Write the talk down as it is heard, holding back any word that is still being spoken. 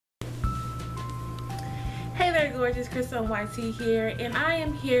gorgeous, Crystal YT here, and I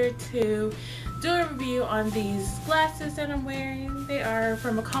am here to do a review on these glasses that I'm wearing. They are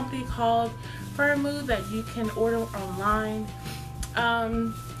from a company called Firmoo that you can order online.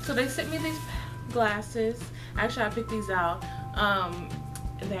 So they sent me these glasses. Actually, I picked these out.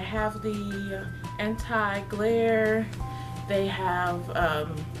 They have the anti-glare. They have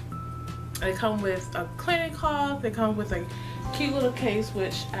they come with a cleaning cloth. They come with a cute little case,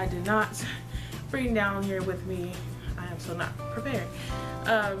 which I did not bring down here with me. I am so not prepared.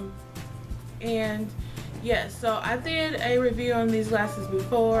 And yes, so I did a review on these glasses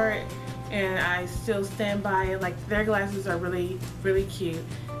before, and I still stand by it. Like, their glasses are really cute.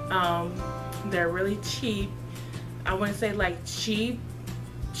 They're really cheap. I wouldn't say like cheap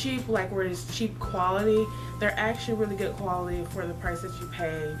like where it's cheap quality. They're actually really good quality for the price that you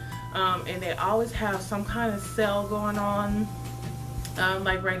pay. And they always have some kind of sale going on.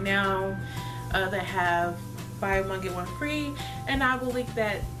 Like right now, they have buy one get one free, and I will link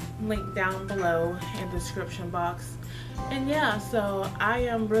that link down below in the description box. And yeah, so I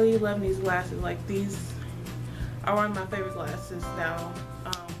am really loving these glasses. Like, these are one of my favorite glasses now.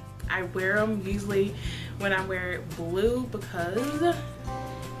 I wear them usually when I wear blue because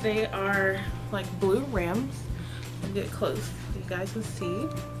they are like blue rims. I'll get close so you guys can see.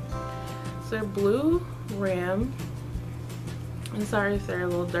 So they're blue rim. I'm sorry if they're a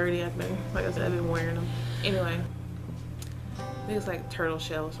little dirty. Like I said, I've been wearing them. Anyway, I think it's like turtle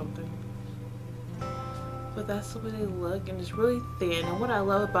shell or something. But that's the way they look, and it's really thin. And what I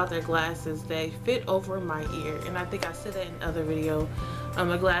love about their glasses, they fit over my ear. And I think I said that in other video.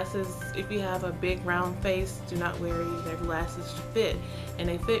 The glasses, if you have a big round face, do not wear these. Their glasses fit, and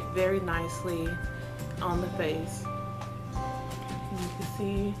they fit very nicely on the face. And you can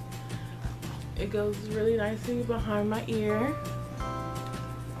see it goes really nicely behind my ear.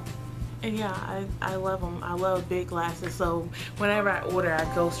 And yeah, I love them. I love big glasses. So whenever I order, I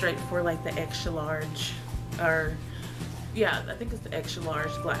go straight for like the extra large, or yeah, I think it's the extra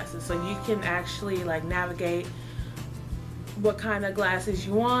large glasses. So you can actually like navigate what kind of glasses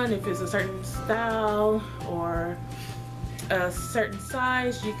you want. If it's a certain style or a certain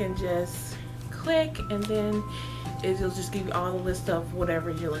size, you can just click, and then it'll just give you all the list of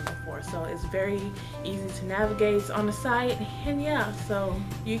whatever you're looking for. So it's very easy to navigate on the site. And yeah, so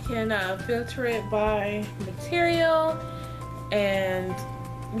you can filter it by material. And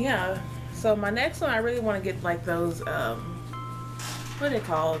yeah, so my next one, I really want to get like those what are they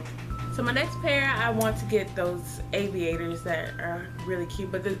called? So my next pair, I want to get those aviators that are really cute.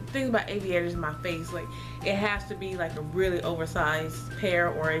 But the thing about aviators in my face, like, it has to be like a really oversized pair,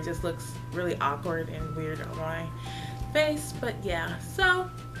 or it just looks really awkward and weird on my face. But yeah, so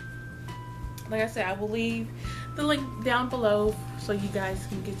like I said, I will leave the link down below so you guys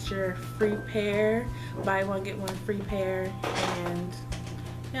can get your free pair. Buy one get one free pair. And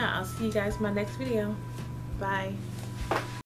yeah, I'll see you guys in my next video. Bye.